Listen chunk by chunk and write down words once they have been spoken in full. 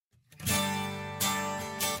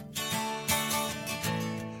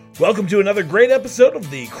Welcome to another great episode of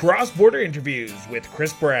the Cross Border Interviews with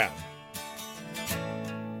Chris Brown.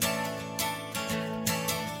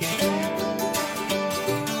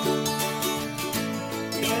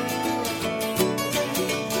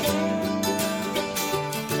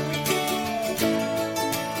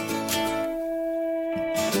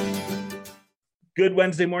 Good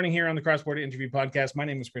Wednesday morning here on the Cross Border Interview Podcast. My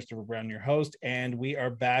name is Christopher Brown, your host, and we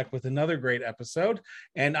are back with another great episode.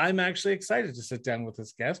 And I'm actually excited to sit down with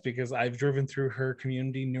this guest because I've driven through her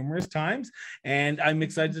community numerous times, and I'm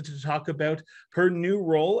excited to talk about her new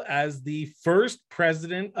role as the first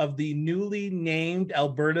president of the newly named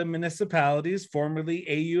Alberta Municipalities, formerly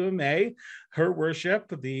AUMA, Her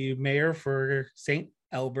Worship, the Mayor for St.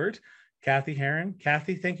 Albert, Kathy Heron.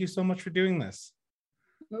 Kathy, thank you so much for doing this.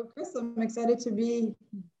 Well, Chris, I'm excited to be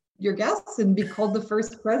your guest and be called the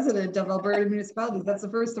first president of Alberta Municipalities. That's the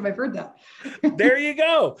first time I've heard that. There you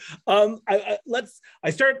go. I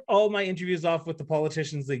start all my interviews off with the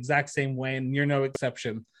politicians the exact same way, and you're no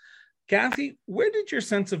exception. Kathy, where did your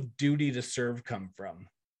sense of duty to serve come from?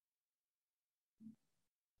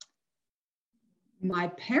 My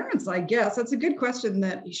parents, I guess. That's a good question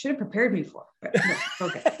that you should have prepared me for. But no,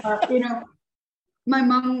 okay. My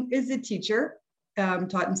mom is a teacher.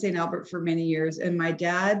 Taught in St. Albert for many years, and my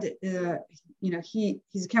dad,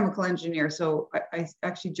 he's a chemical engineer. So I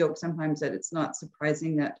actually joke sometimes that it's not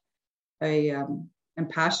surprising that I am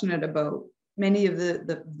passionate about many of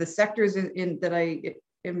the sectors that I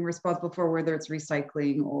am responsible for, whether it's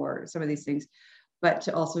recycling or some of these things, but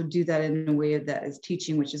to also do that in a way that is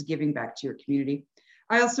teaching, which is giving back to your community.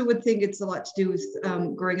 I also would think it's a lot to do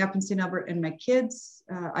with growing up in St. Albert and my kids.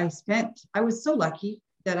 I was so lucky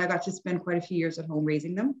that I got to spend quite a few years at home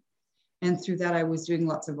raising them. And through that, I was doing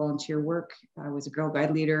lots of volunteer work. I was a Girl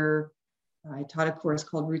Guide leader. I taught a course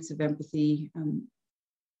called Roots of Empathy.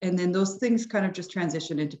 And then those things kind of just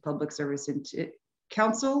transitioned into public service. Into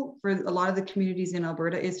council for a lot of the communities in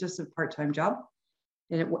Alberta is just a part-time job.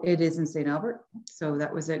 And it is in St. Albert. So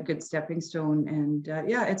that was a good stepping stone. And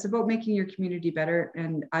it's about making your community better.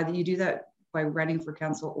 And either you do that by running for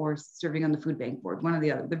council or serving on the food bank board, one or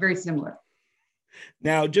the other. They're very similar.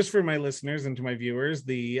 Now, just for my listeners and to my viewers,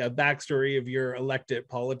 the backstory of your elected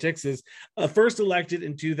politics is first elected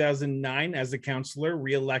in 2009 as a councillor,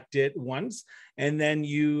 re-elected once, and then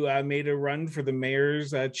you made a run for the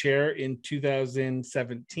mayor's chair in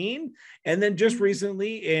 2017. And then just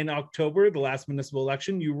recently in October, the last municipal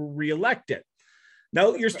election, you were re-elected.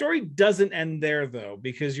 Now, your story doesn't end there, though,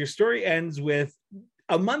 because your story ends with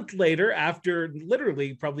a month later, after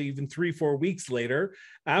literally probably even 3-4 weeks later,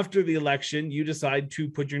 after the election, you decide to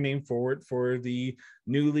put your name forward for the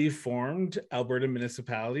newly formed Alberta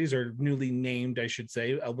Municipalities, or newly named, I should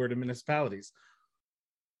say, Alberta Municipalities.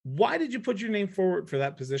 Why did you put your name forward for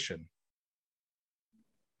that position?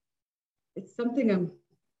 It's something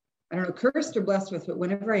I don't know, cursed or blessed with, but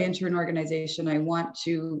whenever I enter an organization, I want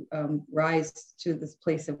to rise to this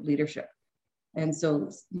place of leadership. And so,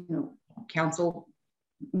 council,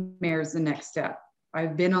 mayor is the next step.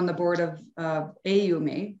 I've been on the board of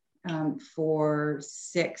AUMA for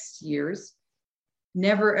 6 years.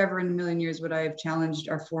 Never, ever in a million years would I have challenged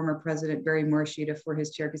our former president, Barry Morishita, for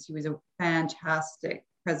his chair, because he was a fantastic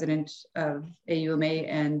president of AUMA.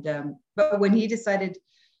 And but when he decided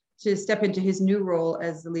to step into his new role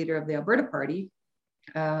as the leader of the Alberta Party,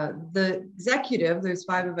 the executive, there's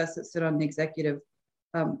 5 of us that sit on the executive,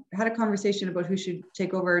 had a conversation about who should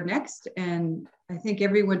take over next. And I think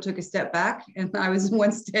everyone took a step back and I was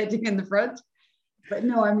one standing in the front. But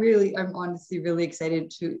no, I'm honestly really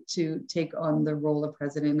excited to take on the role of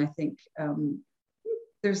president. I think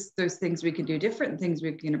there's things we can do different, things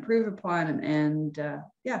we can improve upon. And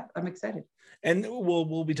I'm excited. And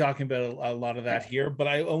we'll be talking about a lot of that here. But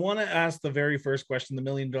I want to ask the very first question, the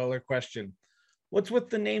 $1 million question. What's with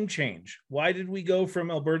the name change? Why did we go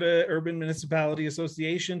from Alberta Urban Municipality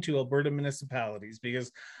Association to Alberta Municipalities?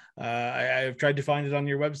 Because I've tried to find it on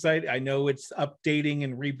your website. I know it's updating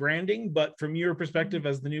and rebranding, but from your perspective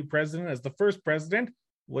as the new president, as the first president,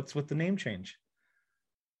 what's with the name change?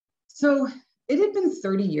 So it had been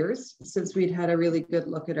 30 years since we'd had a really good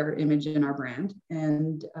look at our image and our brand.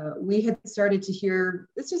 And we had started to hear,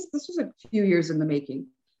 this was a few years in the making.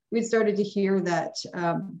 We'd started to hear that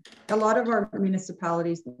a lot of our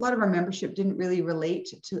municipalities, a lot of our membership didn't really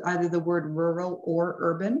relate to either the word rural or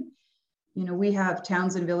urban. We have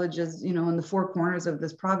towns and villages, in the 4 corners of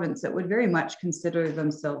this province that would very much consider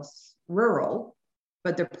themselves rural,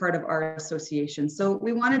 but they're part of our association. So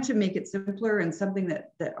we wanted to make it simpler and something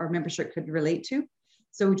that our membership could relate to.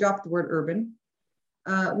 So we dropped the word urban.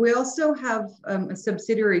 We also have a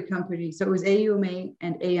subsidiary company. So it was AUMA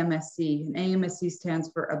and AMSC. And AMSC stands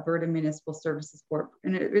for Alberta Municipal Services Corp.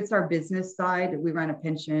 And it's our business side. We run a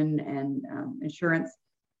pension and insurance.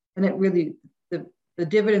 And it really, the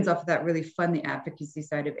dividends off of that really fund the advocacy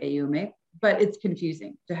side of AUMA. But it's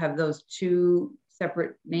confusing to have those two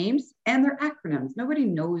separate names and their acronyms. Nobody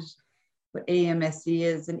knows what AMSC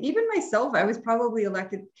is. And even myself, I was probably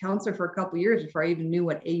elected councillor for a couple of years before I even knew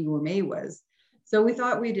what AUMA was. So we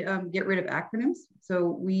thought we'd get rid of acronyms. So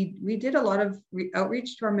we did a lot of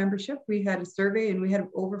outreach to our membership. We had a survey and we had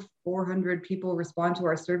over 400 people respond to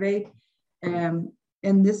our survey. And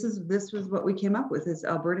this was what we came up with is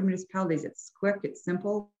Alberta Municipalities. It's quick, it's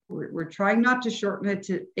simple. We're trying not to shorten it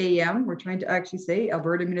to AM. We're trying to actually say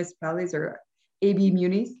Alberta Municipalities or AB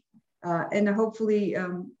Munis. And hopefully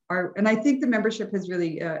and I think the membership has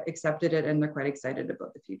really accepted it and they're quite excited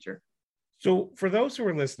about the future. So for those who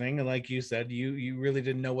are listening, and like you said, you really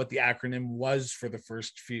didn't know what the acronym was for the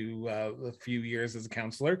first few years as a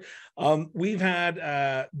councillor. We've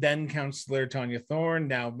had then Councillor Tanya Thorne,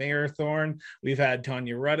 now Mayor Thorne. We've had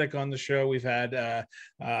Tanya Ruddick on the show. We've had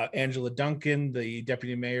Angela Duncan, the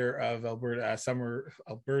Deputy Mayor of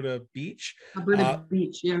Alberta Beach. Alberta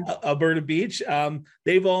Beach, yeah. Alberta Beach.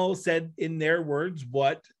 They've all said in their words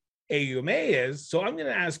what AUMA is. So I'm going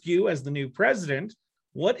to ask you as the new president,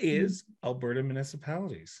 what is Alberta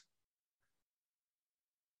Municipalities?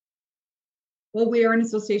 Well, we are an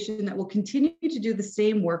association that will continue to do the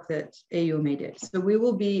same work that AUMA did. So we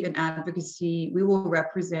will be an advocacy. We will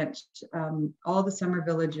represent all the summer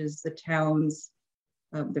villages, the towns,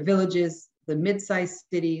 the villages, the mid-sized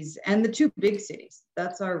cities, and the two big cities.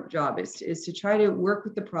 That's our job, is to try to work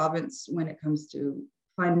with the province when it comes to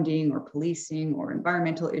funding or policing or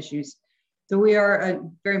environmental issues. So we are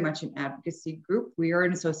very much an advocacy group. We are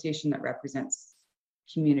an association that represents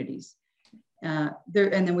communities. And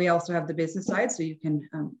then we also have the business side, so you can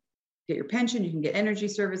get your pension, you can get energy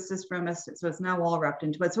services from us. So it's now all wrapped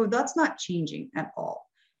into it. So that's not changing at all.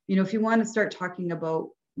 You know, if you want to start talking about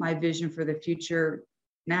my vision for the future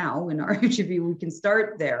now in our interview, we can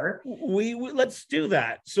start there. Let's do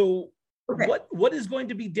that. So okay. What is going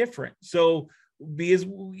to be different? So because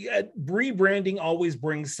rebranding always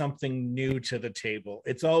brings something new to the table.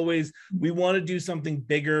 It's always, we want to do something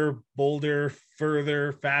bigger, bolder,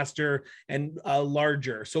 further, faster, and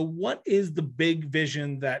larger. So what is the big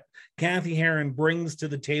vision that Kathy Heron brings to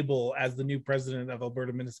the table as the new president of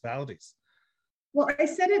Alberta Municipalities? Well, I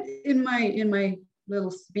said it in my little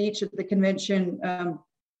speech at the convention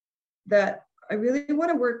that I really want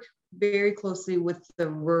to work very closely with the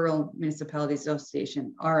Rural Municipalities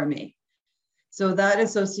Association, RMA. So that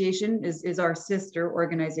association is our sister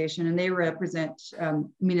organization, and they represent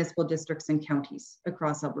municipal districts and counties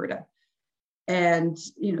across Alberta. And,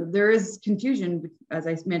 you know, there is confusion, as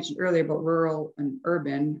I mentioned earlier, about rural and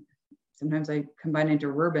urban. Sometimes I combine into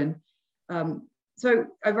urban. So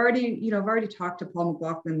I've already talked to Paul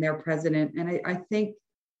McLaughlin, their president, and I think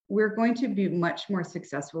we're going to be much more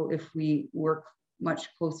successful if we work much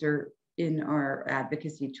closer in our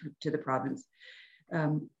advocacy to the province.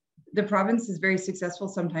 The province is very successful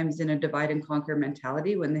sometimes in a divide and conquer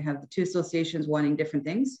mentality when they have the two associations wanting different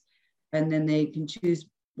things, and then they can choose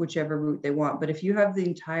whichever route they want. But if you have the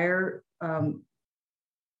entire,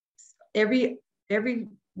 every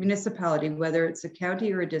municipality, whether it's a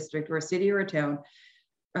county or a district or a city or a town,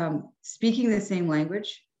 speaking the same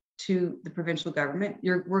language to the provincial government,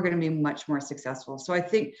 we're going to be much more successful. So I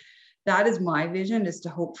think that is my vision, is to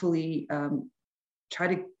hopefully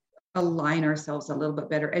try to align ourselves a little bit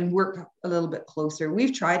better and work a little bit closer.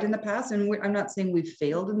 We've tried in the past, and I'm not saying we've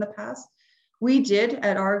failed in the past. We did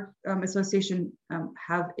at our association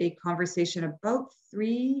have a conversation about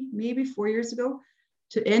 3, maybe 4 years ago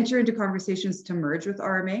to enter into conversations to merge with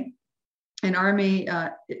RMA. And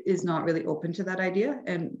RMA is not really open to that idea.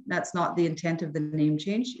 And that's not the intent of the name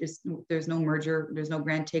change. There's no merger, there's no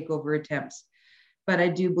grand takeover attempts. But I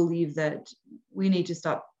do believe that we need to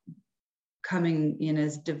stop coming in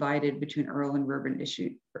as divided between rural and urban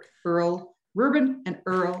issue. Urban and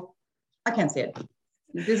rural. I can't say it.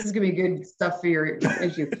 This is going to be good stuff for your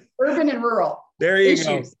issue. Urban and rural. There you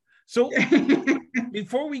issues. Go. So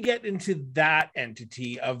before we get into that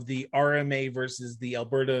entity of the RMA versus the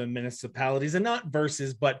Alberta municipalities, and not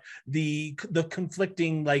versus, but the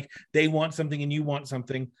conflicting, like they want something and you want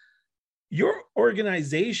something, your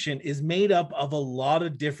organization is made up of a lot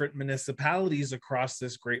of different municipalities across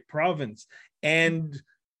this great province. And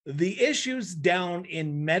the issues down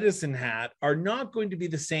in Medicine Hat are not going to be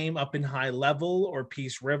the same up in High Level or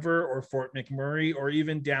Peace River or Fort McMurray or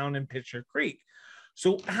even down in Pitcher Creek.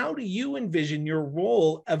 So how do you envision your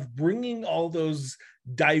role of bringing all those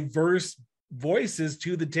diverse voices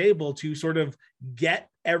to the table to sort of get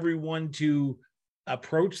everyone to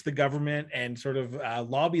approach the government and sort of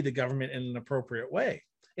lobby the government in an appropriate way,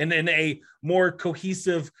 and in a more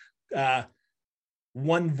cohesive,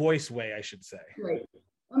 one voice way, I should say? Right.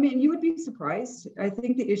 I mean, you would be surprised. I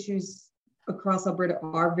think the issues across Alberta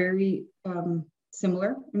are very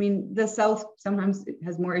similar. I mean, the South sometimes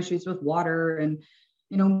has more issues with water, and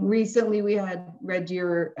recently we had Red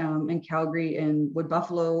Deer in Calgary and Wood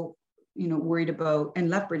Buffalo, worried about, and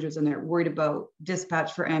Lethbridge was in there, worried about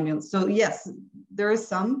dispatch for ambulance. So yes, there is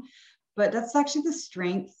some, but that's actually the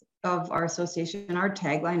strength of our association. Our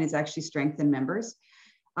tagline is actually strength in members.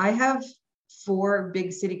 I have 4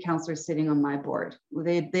 big city councillors sitting on my board.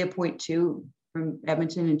 They appoint 2 from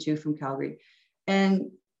Edmonton and 2 from Calgary.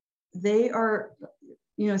 And they are,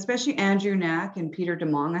 especially Andrew Knack and Peter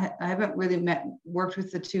DeMong. I haven't really worked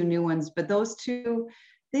with the 2 new ones, but those 2,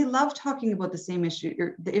 they love talking about the same issue,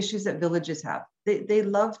 or the issues that villages have. They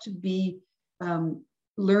love to be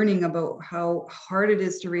learning about how hard it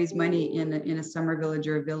is to raise money in a summer village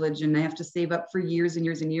or a village, and they have to save up for years and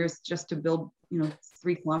years and years just to build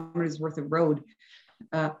 3 kilometers worth of road,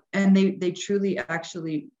 and they truly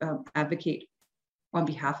actually advocate on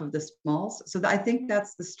behalf of the smalls. So I think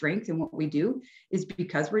that's the strength in what we do, is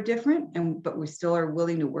because we're different, but we still are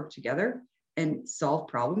willing to work together and solve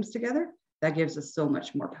problems together. That gives us so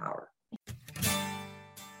much more power.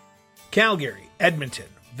 Calgary, Edmonton,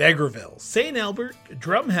 Vegreville, St. Albert,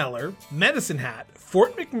 Drumheller, Medicine Hat,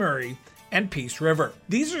 Fort McMurray, and Peace River.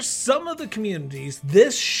 These are some of the communities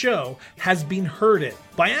this show has been heard in.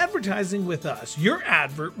 By advertising with us, your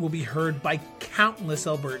advert will be heard by countless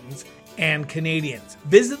Albertans and Canadians.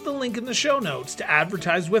 Visit the link in the show notes to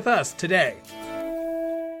advertise with us today.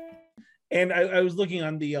 And I was looking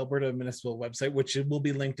on the Alberta Municipal website, which will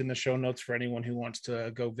be linked in the show notes for anyone who wants to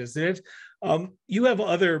go visit it. You have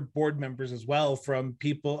other board members as well from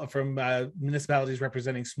municipalities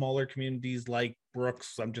representing smaller communities like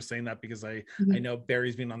Brooks. I'm just saying that because I know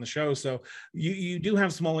Barry's been on the show. So you do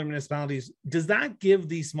have smaller municipalities. Does that give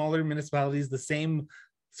the smaller municipalities the same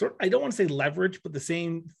sort, I don't want to say leverage, but the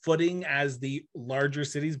same footing as the larger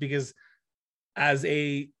cities? Because as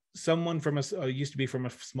someone from used to be from a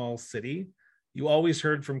small city, you always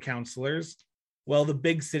heard from councillors, well, the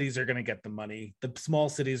big cities are going to get the money, the small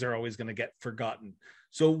cities are always going to get forgotten.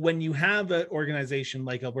 So when you have an organization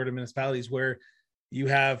like Alberta Municipalities, where you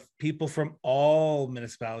have people from all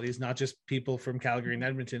municipalities, not just people from Calgary and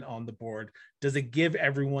Edmonton on the board, does it give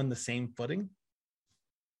everyone the same footing?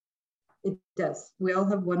 It does. We all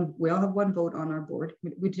have one vote on our board.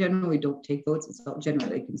 We generally don't take votes. It's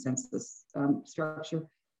generally a consensus structure.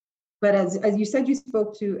 But as you said, you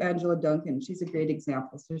spoke to Angela Duncan. She's a great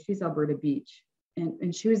example. So she's Alberta Beach,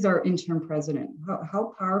 and she was our interim president.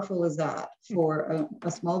 How powerful is that for a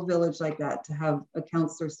small village like that to have a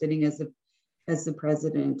councillor sitting as the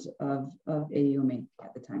president of AUMA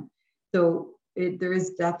at the time? So there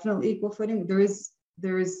is definitely equal footing. There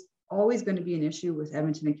is always going to be an issue with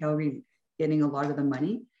Edmonton and Calgary getting a lot of the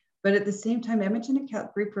money, but at the same time, Edmonton and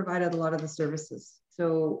Calgary provided a lot of the services.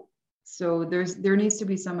 So there needs to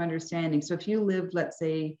be some understanding. So if you live, let's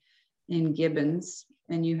say, in Gibbons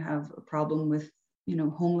and you have a problem with,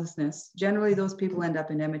 homelessness, generally those people end up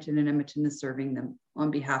in Edmonton, and Edmonton is serving them on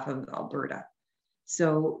behalf of Alberta.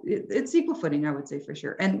 So it's equal footing, I would say, for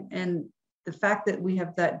sure. And the fact that we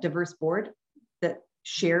have that diverse board that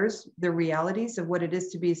shares the realities of what it is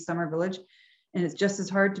to be a summer village, and it's just as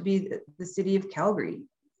hard to be the city of Calgary.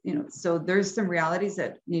 So there's some realities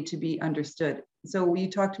that need to be understood. So you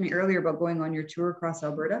talked to me earlier about going on your tour across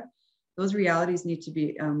Alberta. Those realities need to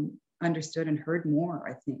be understood and heard more,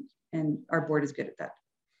 I think. And our board is good at that.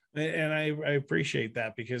 And I appreciate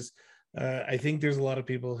that, because I think there's a lot of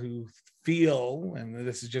people who feel, and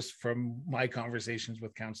this is just from my conversations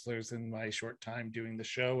with councillors in my short time doing the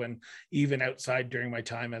show, and even outside during my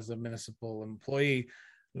time as a municipal employee,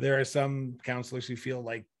 there are some councillors who feel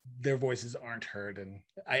like their voices aren't heard. And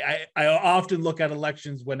I often look at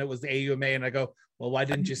elections when it was the AUMA and I go, well, why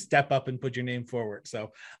didn't you step up and put your name forward?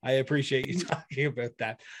 So I appreciate you talking about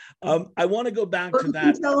that. I want to go back to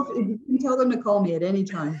that. You can tell them to call me at any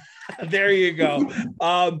time. There you go.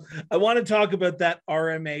 I want to talk about that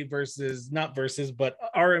RMA but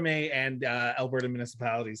RMA and Alberta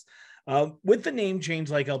municipalities. With the name change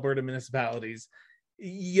like Alberta municipalities,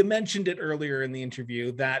 you mentioned it earlier in the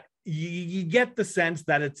interview that you get the sense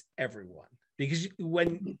that it's everyone, because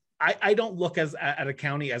when I don't look at a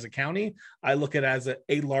county as a county, I look at it as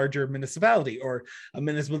a larger municipality, or a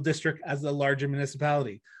municipal district as a larger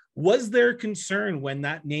municipality. Was there concern when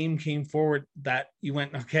that name came forward that you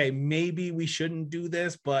went, okay, maybe we shouldn't do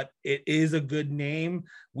this, but it is a good name.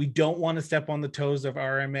 We don't want to step on the toes of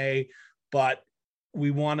RMA, but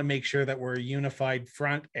we want to make sure that we're a unified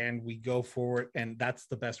front and we go forward, and that's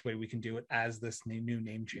the best way we can do it as this new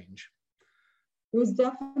name change? There was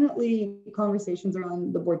definitely conversations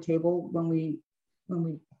around the board table when we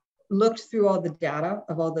looked through all the data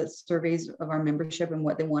of all the surveys of our membership and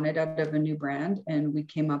what they wanted out of a new brand, and we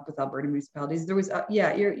came up with Alberta Municipalities. There was,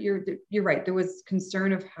 yeah, you're right. There was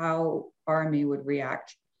concern of how RMA would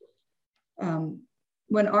react when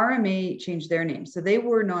RMA changed their name. So they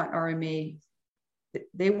were not RMA;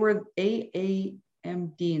 they were AAMD&C,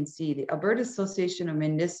 the Alberta Association of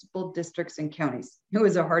Municipal Districts and Counties. It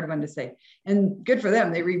was a hard one to say, and good for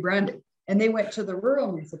them. They rebranded and they went to the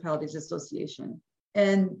Rural Municipalities Association.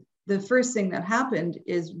 And the first thing that happened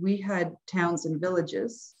is we had towns and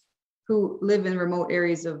villages who live in remote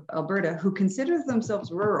areas of Alberta who consider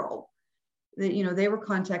themselves rural. They were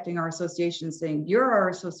contacting our association saying, "You're our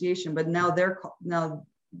association," but now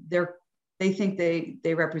they think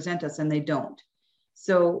they represent us and they don't.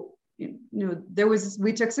 So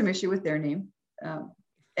we took some issue with their name,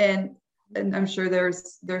 and I'm sure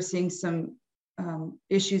they're seeing some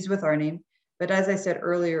issues with our name. But as I said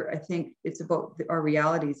earlier, I think it's about our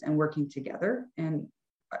realities and working together. And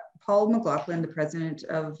Paul McLaughlin, the president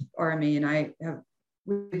of RMA, and I have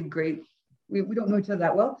really great, we don't know each other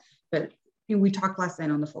that well, but we talked last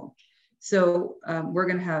night on the phone. So we're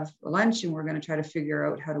going to have lunch and we're going to try to figure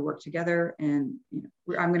out how to work together. And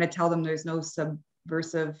I'm going to tell them there's no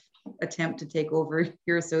subversive attempt to take over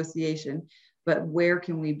your association, but where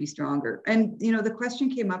can we be stronger? And the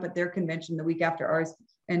question came up at their convention the week after ours,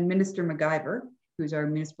 and Minister MacGyver, who's our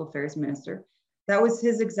municipal affairs minister, that was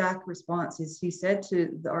his exact response. He said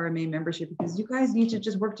to the RMA membership, because you guys need to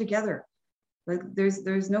just work together. Like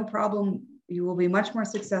there's no problem. You will be much more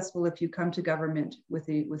successful if you come to government with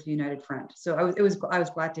a united front. So I was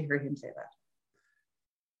glad to hear him say that.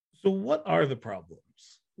 So what are the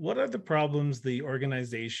problems? What are the problems the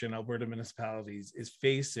organization Alberta Municipalities is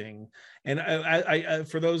facing? And I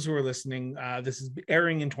for those who are listening, this is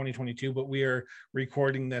airing in 2022, but we are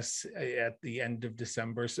recording this at the end of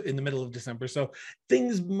December, so in the middle of December. So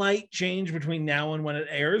things might change between now and when it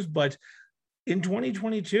airs, but in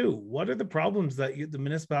 2022, what are the problems that the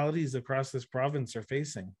municipalities across this province are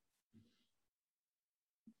facing?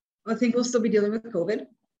 I think we'll still be dealing with COVID.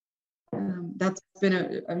 That's been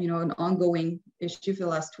an ongoing issue for the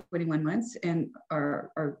last 21 months, and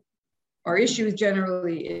our issue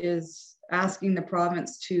generally is asking the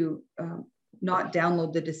province to not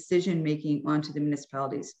download the decision making onto the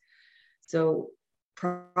municipalities. So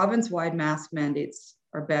province-wide mask mandates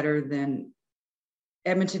are better than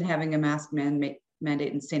Edmonton having a mask mandate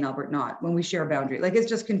and St. Albert not, when we share a boundary. Like, it's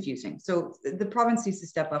just confusing. So the province needs to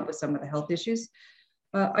step up with some of the health issues.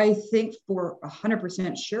 I think for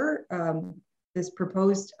 100% sure, this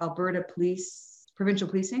proposed Alberta provincial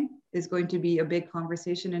policing is going to be a big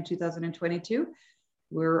conversation in 2022.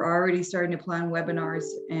 We're already starting to plan webinars,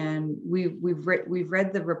 and we've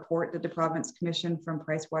read the report that the province commissioned from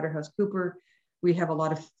PricewaterhouseCoopers. We have a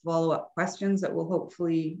lot of follow-up questions that will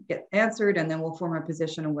hopefully get answered, and then we'll form a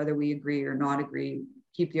position on whether we agree or not agree,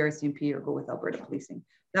 keep the RCMP or go with Alberta policing.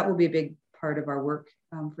 That will be a big part of our work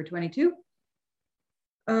for 22.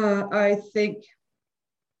 I think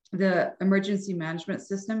the emergency management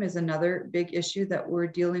system is another big issue that we're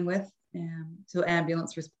dealing with. So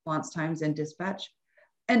ambulance response times and dispatch.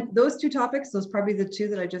 And those two topics, those probably the two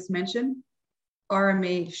that I just mentioned,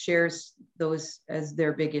 RMA shares those as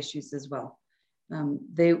their big issues as well.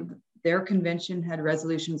 Their convention had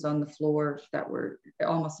resolutions on the floor that were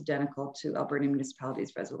almost identical to Alberta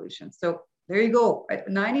Municipalities' resolution. So there you go.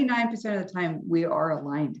 99% of the time, we are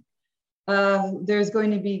aligned. There's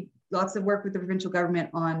going to be lots of work with the provincial government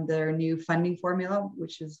on their new funding formula,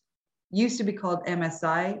 which used to be called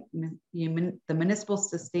MSI, the Municipal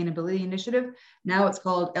Sustainability Initiative. Now it's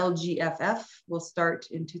called LGFF. Will start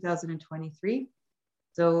in 2023.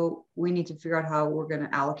 So we need to figure out how we're going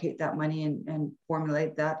to allocate that money and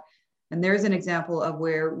formulate that. And there's an example of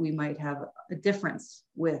where we might have a difference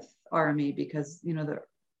with RMA, because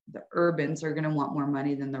the urbans are going to want more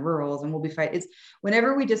money than the rurals, and we'll be fighting. It's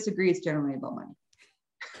whenever we disagree, it's generally about money.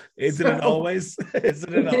 Isn't it always?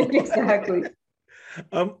 Isn't it always? Exactly.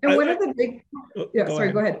 And one of the big,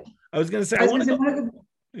 go ahead. I was going to say,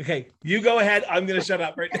 okay, you go ahead. I'm going to shut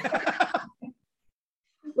up right now.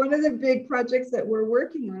 One of the big projects that we're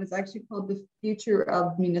working on is actually called the Future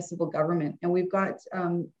of Municipal Government. And we've got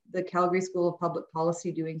the Calgary School of Public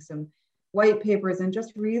Policy doing some white papers, and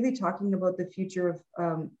just really talking about the future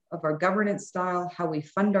of our governance style, how we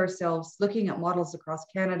fund ourselves, looking at models across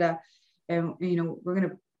Canada. And, we're going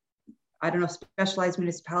to, I don't know if specialized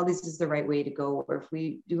municipalities is the right way to go, or if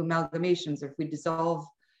we do amalgamations, or if we dissolve.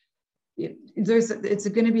 It's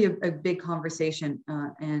going to be a big conversation,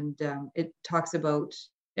 and it talks about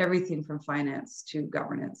everything from finance to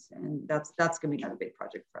governance, and that's going to be another big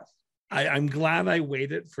project for us. I'm glad I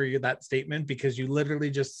waited for you that statement, because you literally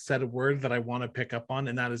just said a word that I want to pick up on,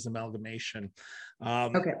 and that is amalgamation.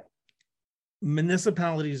 Okay.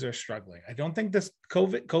 Municipalities are struggling. I don't think this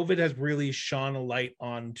COVID has really shone a light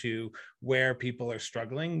onto where people are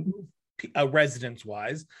struggling, residents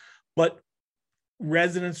wise, but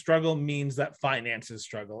residents struggle means that finances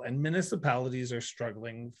struggle, and municipalities are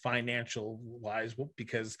struggling financial wise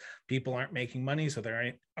because people aren't making money, so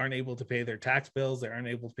they aren't able to pay their tax bills, they aren't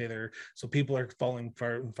able to pay so people are falling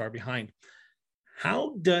far behind.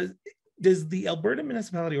 How does the Alberta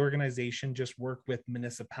Municipality Organization just work with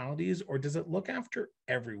municipalities, or does it look after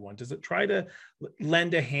everyone? Does it try to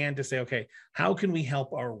lend a hand to say, okay, how can we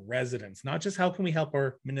help our residents? Not just how can we help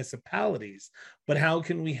our municipalities, but how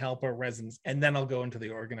can we help our residents? And then I'll go into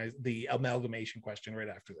the amalgamation question right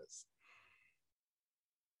after this.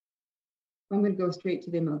 I'm going to go straight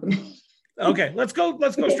to the amalgamation. Okay, let's go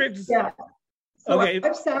straight to. Yeah. So okay.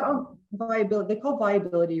 I've sat on viability, they call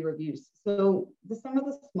viability reviews. So some of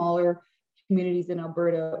the smaller communities in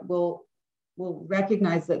Alberta will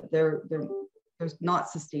recognize that they're not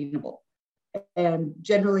sustainable. And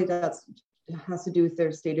generally that has to do with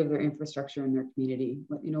their state of their infrastructure in their community.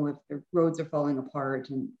 If their roads are falling apart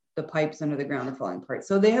and the pipes under the ground are falling apart.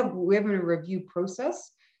 So we have a review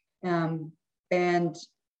process, and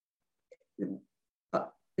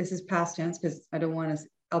this is past tense because I don't want to.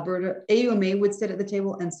 Alberta, AUMA would sit at the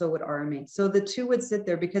table, and so would RMA. So the two would sit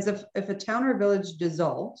there, because if a town or village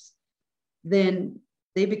dissolves, then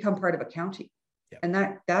they become part of a county. Yep.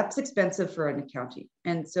 And that's expensive for a county.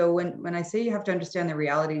 And so when I say you have to understand the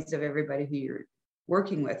realities of everybody who you're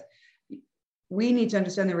working with, we need to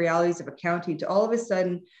understand the realities of a county to all of a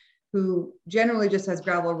sudden, who generally just has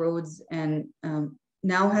gravel roads and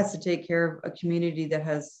now has to take care of a community that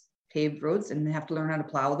has paved roads, and they have to learn how to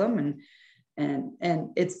plow them, and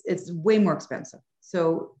it's way more expensive.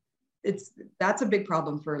 So that's a big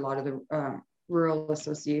problem for a lot of the rural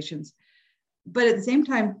associations. But at the same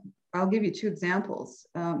time, I'll give you two examples,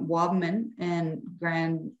 Wabamun and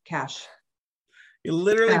Grande Cache. You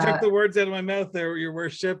literally took the words out of my mouth there, Your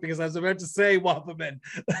Worship, because I was about to say Wabamun.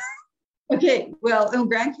 Okay, well,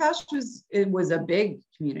 Grande Cache was a big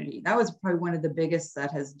community. That was probably one of the biggest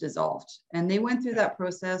that has dissolved. And they went through that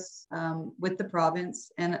process with the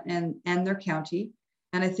province and their county.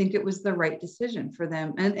 And I think it was the right decision for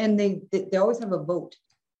them. And they always have a vote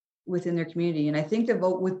within their community. And I think the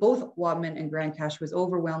vote with both Wabamun and Grande Cache was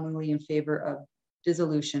overwhelmingly in favor of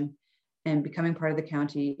dissolution and becoming part of the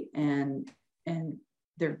county. And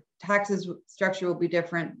their taxes structure will be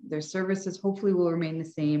different. Their services hopefully will remain the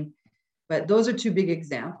same. But those are two big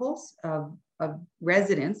examples of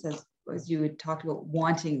residents, as you had talked about,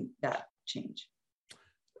 wanting that change.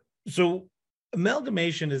 So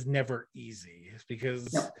amalgamation is never easy,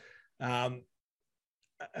 because,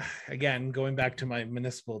 again, going back to my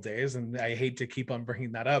municipal days, and I hate to keep on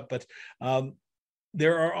bringing that up, but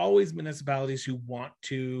there are always municipalities who want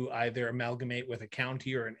to either amalgamate with a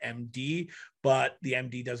county or an MD, but the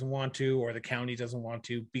MD doesn't want to, or the county doesn't want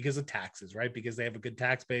to because of taxes, right? Because they have a good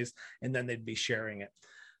tax base, and then they'd be sharing it.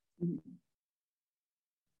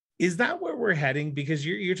 Is that where we're heading? Because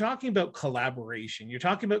you're talking about collaboration. You're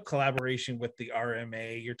talking about collaboration with the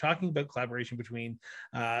RMA. You're talking about collaboration between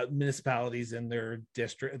municipalities and their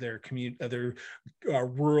district, their community, their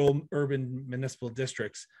rural, urban municipal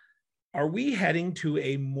districts. Are we heading to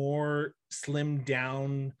a more slimmed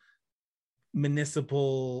down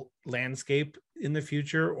municipal landscape in the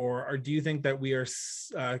future, or do you think that we are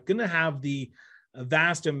going to have the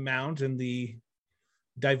vast amount and the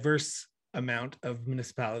diverse amount of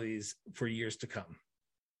municipalities for years to come?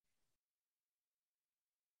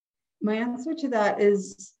 My answer to that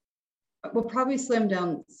is we'll probably slim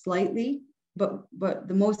down slightly, but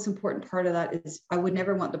the most important part of that is I would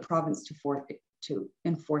never want the province to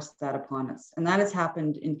enforce that upon us. And that has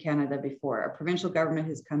happened in Canada before. Our provincial government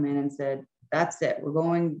has come in and said, that's it. We're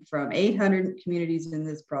going from 800 communities in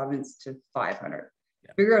this province to 500.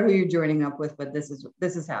 Yeah. Figure out who you're joining up with, but this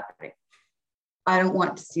is happening. I don't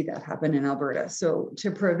want to see that happen in Alberta. So to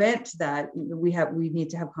prevent that, we need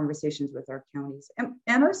to have conversations with our counties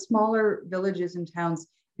and our smaller villages and towns.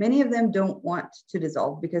 Many of them don't want to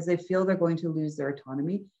dissolve because they feel they're going to lose their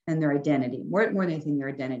autonomy and their identity, more than anything, their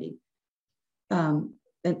identity.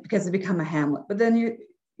 and because they become a hamlet. But then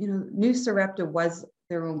New Sarepta was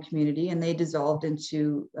their own community, and they dissolved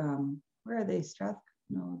into where are they?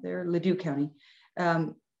 They're Ladue County.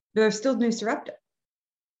 They're still New Sarepta.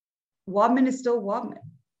 Wadman is still Wadman.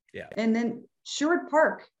 Yeah. And then Sherwood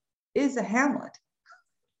Park is a hamlet.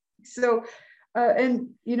 So,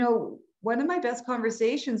 one of my best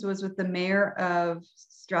conversations was with the mayor of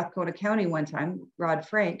Strathcona County one time, Rod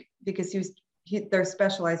Frank, because their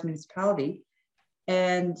specialized municipality.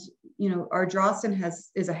 And, Ardrossan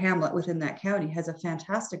is a hamlet within that county, has a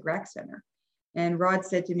fantastic rec center. And Rod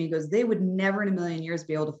said to me, he goes, they would never in a million years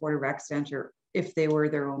be able to afford a rec center if they were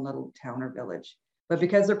their own little town or village. But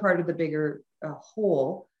because they're part of the bigger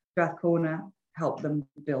whole, Strathcona helped them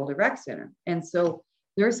build a rec center. And so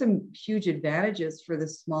there are some huge advantages for the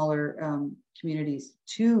smaller communities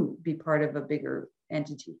to be part of a bigger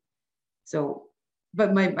entity. So,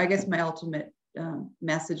 but I guess my ultimate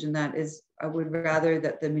message in that is I would rather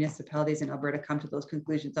that the municipalities in Alberta come to those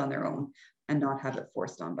conclusions on their own and not have it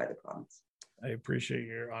forced on by the province. I appreciate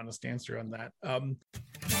your honest answer on that.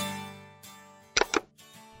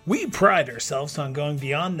 We pride ourselves on going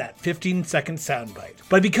beyond that 15-second soundbite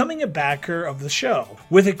by becoming a backer of the show.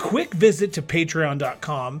 With a quick visit to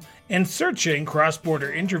patreon.com and searching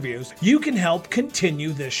Cross-Border Interviews, you can help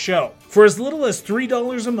continue this show. For as little as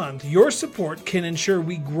 $3 a month, your support can ensure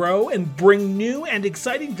we grow and bring new and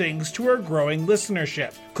exciting things to our growing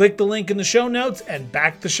listenership. Click the link in the show notes and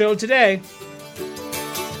back the show today.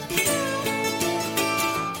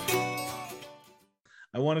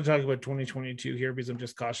 I want to talk about 2022 here because I'm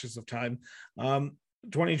just cautious of time.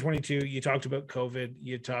 2022, you talked about COVID.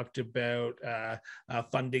 You talked about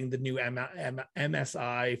funding the new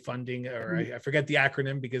MSI funding, or I forget the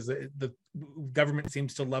acronym because the government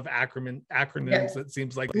seems to love acronyms. Yeah. It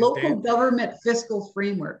seems like Local Government Fiscal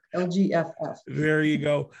Framework, LGFF. There you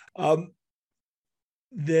go.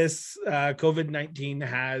 This COVID-19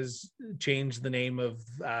 has changed the name of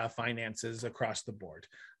finances across the board.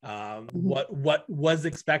 What was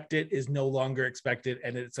expected is no longer expected,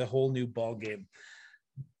 and it's a whole new ball game.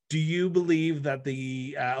 Do you believe that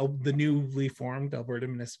the newly formed Alberta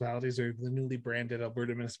municipalities, or the newly branded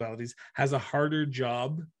Alberta municipalities, has a harder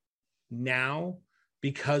job now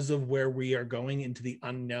because of where we are going into the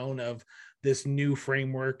unknown of this new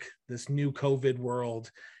framework, this new COVID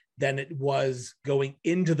world, than it was going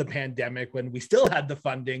into the pandemic when we still had the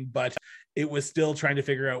funding, but it was still trying to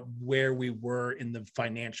figure out where we were in the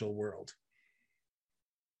financial world?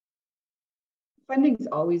 Funding is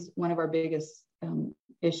always one of our biggest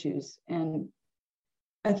issues. And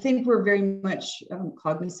I think we're very much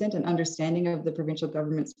cognizant and understanding of the provincial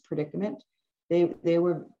government's predicament. They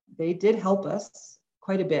did help us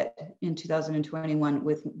quite a bit in 2021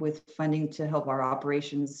 with funding to help our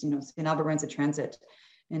operations. St. Albert runs a transit,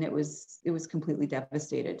 and it was completely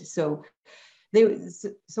devastated. So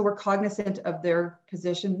we're cognizant of their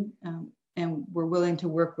position, and we're willing to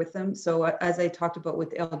work with them. So as I talked about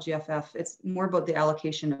with LGFF, it's more about the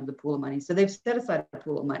allocation of the pool of money. So they've set aside a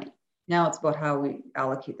pool of money. Now it's about how we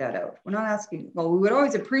allocate that out. We're not asking, well, we would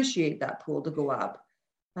always appreciate that pool to go up.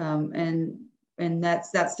 And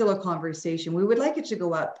that's still a conversation. We would like it to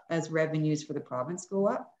go up as revenues for the province go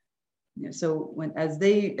up. So as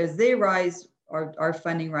they rise, our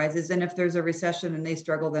funding rises, and if there's a recession and they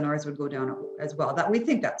struggle, then ours would go down as well. That we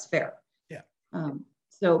think that's fair. Yeah.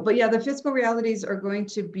 But the fiscal realities are going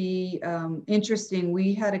to be interesting.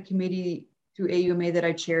 We had a committee through AUMA that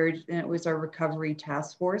I chaired, and it was our recovery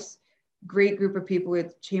task force. Great group of people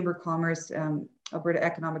with Chamber of Commerce, Alberta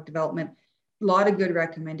Economic Development, a lot of good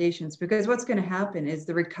recommendations, because what's going to happen is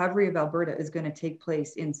the recovery of Alberta is going to take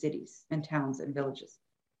place in cities and towns and villages.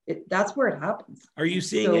 That's where it happens. Are you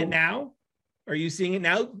seeing it now? Are you seeing it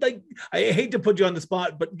now? Like, I hate to put you on the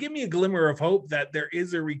spot, but give me a glimmer of hope that there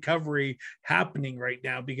is a recovery happening right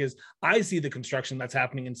now, because I see the construction that's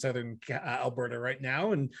happening in southern Alberta right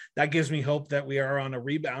now, and that gives me hope that we are on a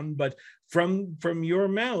rebound. But from your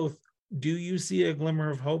mouth, do you see a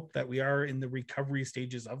glimmer of hope that we are in the recovery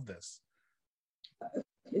stages of this?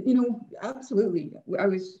 Absolutely. I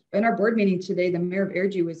was in our board meeting today. The mayor of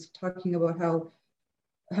Airdrie was talking about how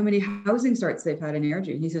many housing starts they've had in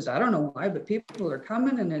Airdrie. He says, I don't know why, but people are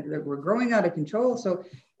coming and we're growing out of control. So,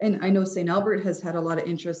 and I know St. Albert has had a lot of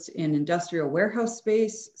interest in industrial warehouse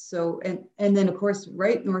space. So, and then of course,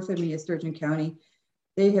 right north of me is Sturgeon County.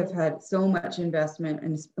 They have had so much investment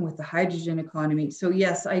and with the hydrogen economy. So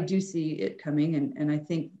yes, I do see it coming. And I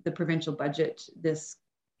think the provincial budget this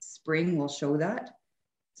spring will show that.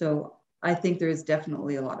 So I think there is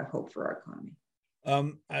definitely a lot of hope for our economy.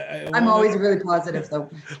 I'm always really positive, though.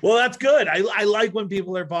 Well, that's good. I like when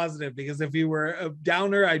people are positive, because if you were a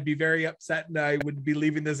downer, I'd be very upset and I would be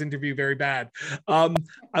leaving this interview very bad.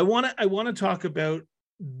 I want to talk about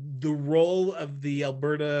the role of the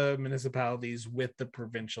Alberta municipalities with the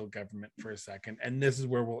provincial government for a second, and this is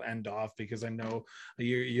where we'll end off, because I know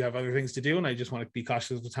you have other things to do, and I just want to be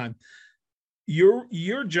cautious of the time.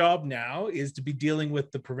 Your job now is to be dealing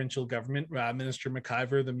with the provincial government, Minister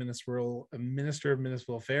McIver, the Minister of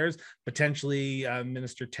Municipal Affairs, potentially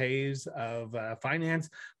Minister Toews of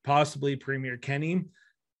Finance, possibly Premier Kenney.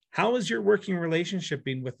 How is your working relationship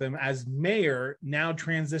been with them as mayor, now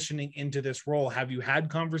transitioning into this role? Have you had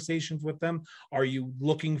conversations with them? Are you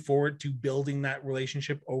looking forward to building that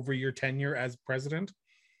relationship over your tenure as president?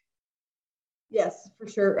 Yes, for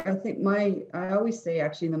sure. I think I always say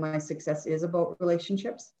actually that my success is about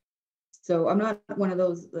relationships. So I'm not one of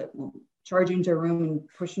those that will charge into a room and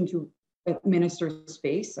push into a minister's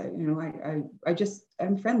space.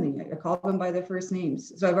 I'm friendly. I call them by their first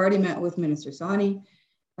names. So I've already met with Minister Sawhney.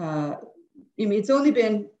 It's only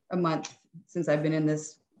been a month since I've been in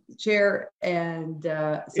this chair, and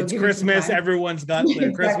so it's Christmas. Everyone's got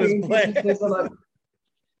the Christmas play.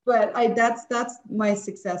 But that's my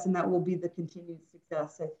success, and that will be the continued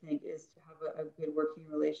success, I think, is to have a good working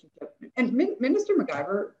relationship. And Minister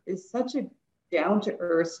McIver is such a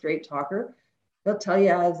down-to-earth, straight talker. He'll tell you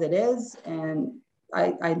as it is, and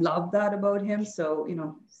I love that about him. So,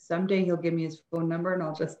 someday he'll give me his phone number, and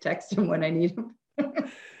I'll just text him when I need him.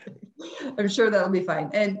 I'm sure that'll be fine.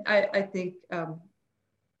 And I think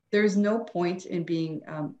there's no point in being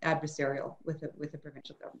adversarial with the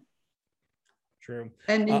provincial government. True.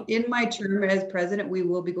 And in my term as president, we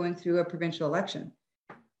will be going through a provincial election.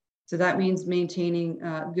 So that means maintaining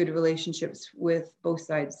good relationships with both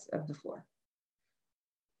sides of the floor.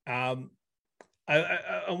 I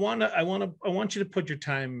want you to put your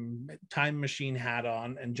time machine hat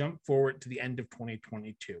on and jump forward to the end of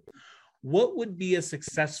 2022. What would be a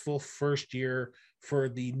successful first year for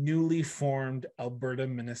the newly formed Alberta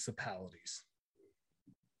municipalities?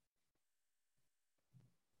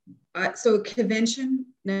 So convention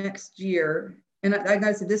next year, and I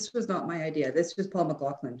gotta say, this was not my idea. This was Paul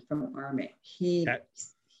McLaughlin from RMA.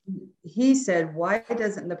 He said, why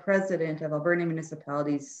doesn't the president of Alberta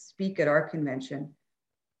municipalities speak at our convention,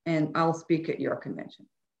 and I'll speak at your convention?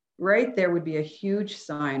 Right there would be a huge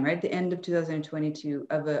sign right at the end of 2022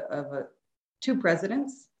 of two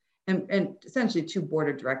presidents and essentially two board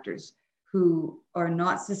of directors who are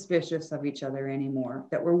not suspicious of each other anymore,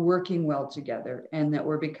 that we're working well together, and that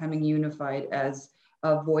we're becoming unified as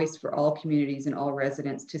a voice for all communities and all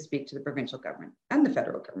residents to speak to the provincial government and the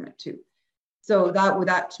federal government too. So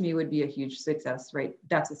that to me would be a huge success, right?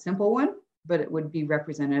 That's a simple one, but it would be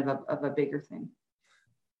representative of a bigger thing.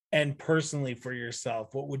 And personally for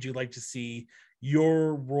yourself, what would you like to see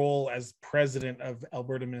your role as president of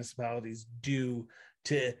Alberta municipalities do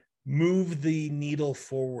to move the needle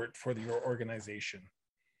forward for your organization?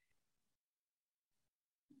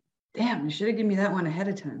 Damn, you should have given me that one ahead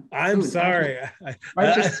of time. I'm sorry.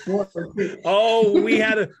 I just swore. Oh, we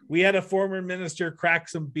had a former minister crack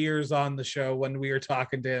some beers on the show when we were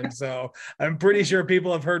talking to him. So I'm pretty sure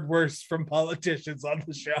people have heard worse from politicians on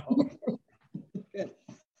the show. Good.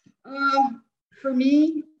 For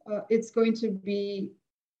me, it's going to be,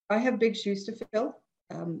 I have big shoes to fill.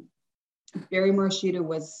 Barry Morishita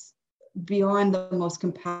was beyond the most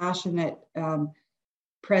compassionate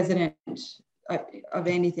president of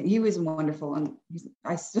anything. He was wonderful, and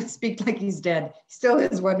I still speak like he's dead. He still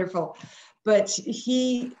is wonderful, but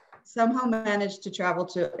he somehow managed to travel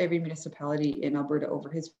to every municipality in Alberta over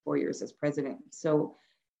his 4 years as president. So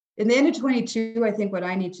in the end of 22, I think what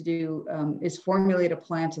I need to do is formulate a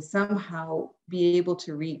plan to somehow be able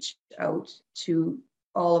to reach out to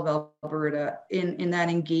all of Alberta in that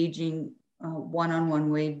engaging one-on-one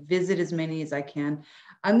way, visit as many as I can.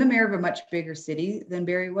 I'm the mayor of a much bigger city than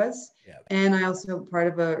Barry was. Yeah. And I also part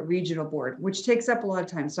of a regional board, which takes up a lot of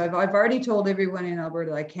time. So I've already told everyone in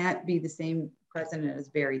Alberta I can't be the same president as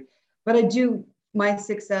Barry, but I do. My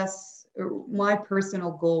success, my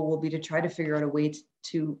personal goal will be to try to figure out a way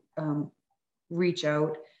to reach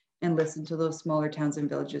out and listen to those smaller towns and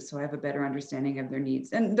villages, so I have a better understanding of their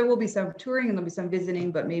needs. And there will be some touring and there'll be some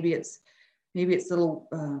visiting, but maybe it's little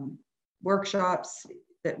workshops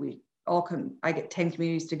that we all come. I get 10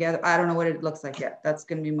 communities together. I don't know what it looks like yet. That's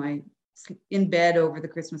going to be my in bed over the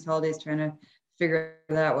Christmas holidays trying to figure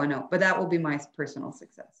that one out. But that will be my personal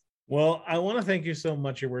success. Well, I want to thank you so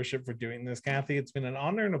much, Your Worship, for doing this, Kathy. It's been an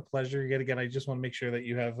honor and a pleasure. Yet again, I just want to make sure that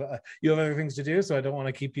you have other things to do, so I don't want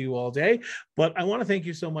to keep you all day. But I want to thank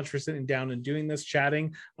you so much for sitting down and doing this,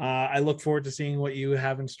 chatting. I look forward to seeing what you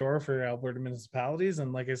have in store for Alberta municipalities.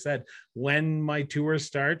 And like I said, when my tour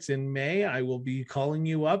starts in May, I will be calling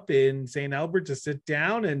you up in St. Albert to sit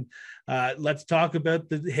down and let's talk about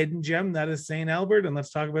the hidden gem that is St. Albert, and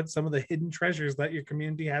let's talk about some of the hidden treasures that your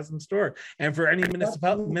community has in store. And for any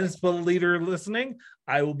municipal leader listening,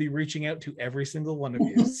 I will be reaching out to every single one of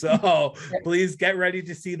you. So please get ready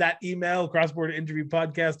to see that email, Cross Border Interview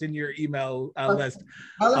Podcast, in your email list.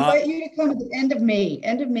 I'll invite you to come at the end of May.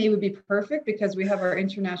 End of May would be perfect because we have our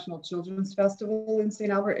International Children's Festival in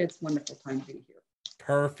St. Albert. It's a wonderful time to be here.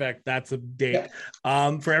 Perfect. That's a date.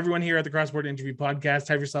 For everyone here at the Cross Border Interview Podcast,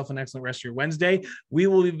 have yourself an excellent rest of your Wednesday. We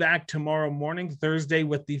will be back tomorrow morning, Thursday,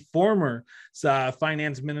 with the former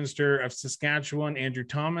Finance Minister of Saskatchewan, Andrew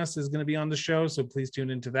Thomas, is going to be on the show. So please tune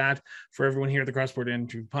into that. For everyone here at the Cross Border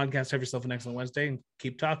Interview Podcast, have yourself an excellent Wednesday and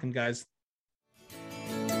keep talking, guys.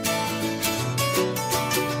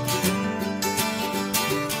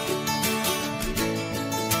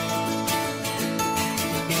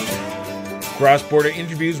 Cross Border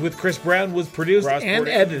Interviews with Chris Brown was produced and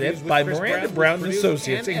edited by Miranda Brown and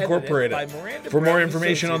Associates Incorporated. For more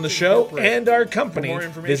information on the show and our company,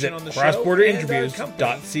 visit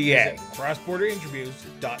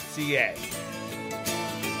crossborderinterviews.ca.